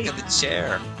on the back tape. of the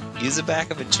chair. Use the back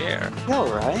of a chair. You all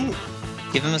right?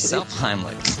 Give him a self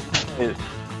Heimlich.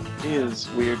 He is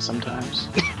weird sometimes.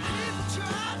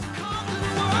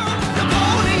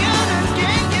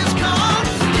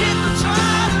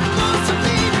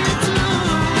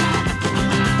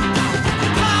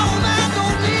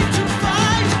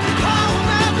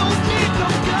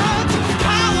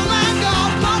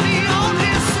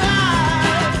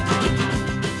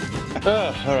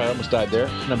 All right, I almost died there.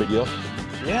 No big deal.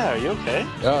 Yeah, are you okay?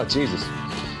 Oh, Jesus.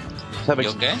 You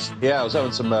okay? Yeah, I was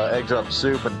having some egg drop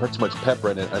soup and put too much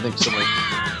pepper in it. I think someone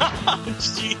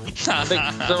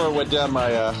went down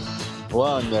my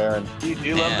lung there. And You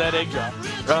do love that egg drop.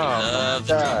 Love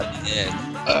the God. egg.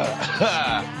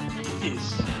 Jeez.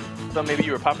 Thought maybe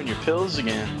you were popping your pills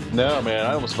again. No, man,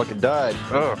 I almost fucking died.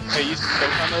 Oh, Hey, you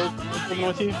coke on those thing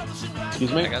with you?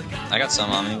 excuse me? I got some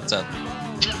on me. What's up?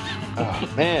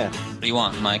 Oh, man. What do you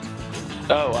want, Mike?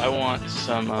 Oh, I want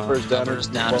some First Uppers,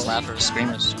 downers, downers. laughers,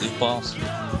 screamers, goofballs.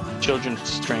 children's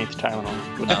strength Tylenol.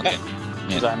 Okay.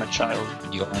 Because I'm a child.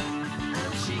 You got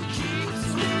one?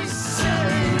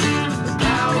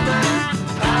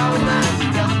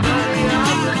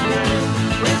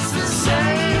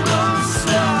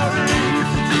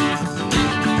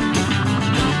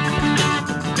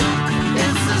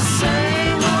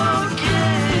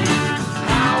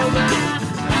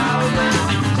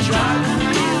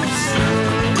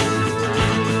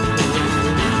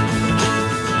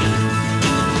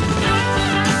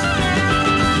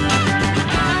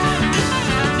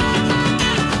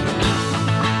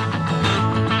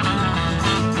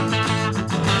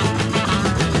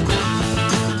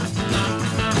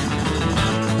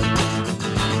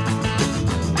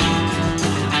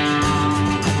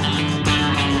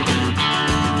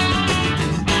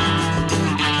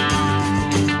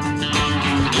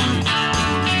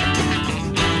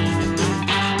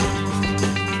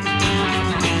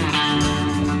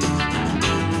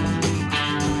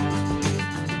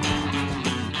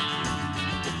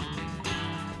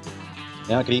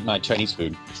 Now I can eat my Chinese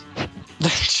food.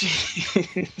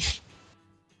 Jeez.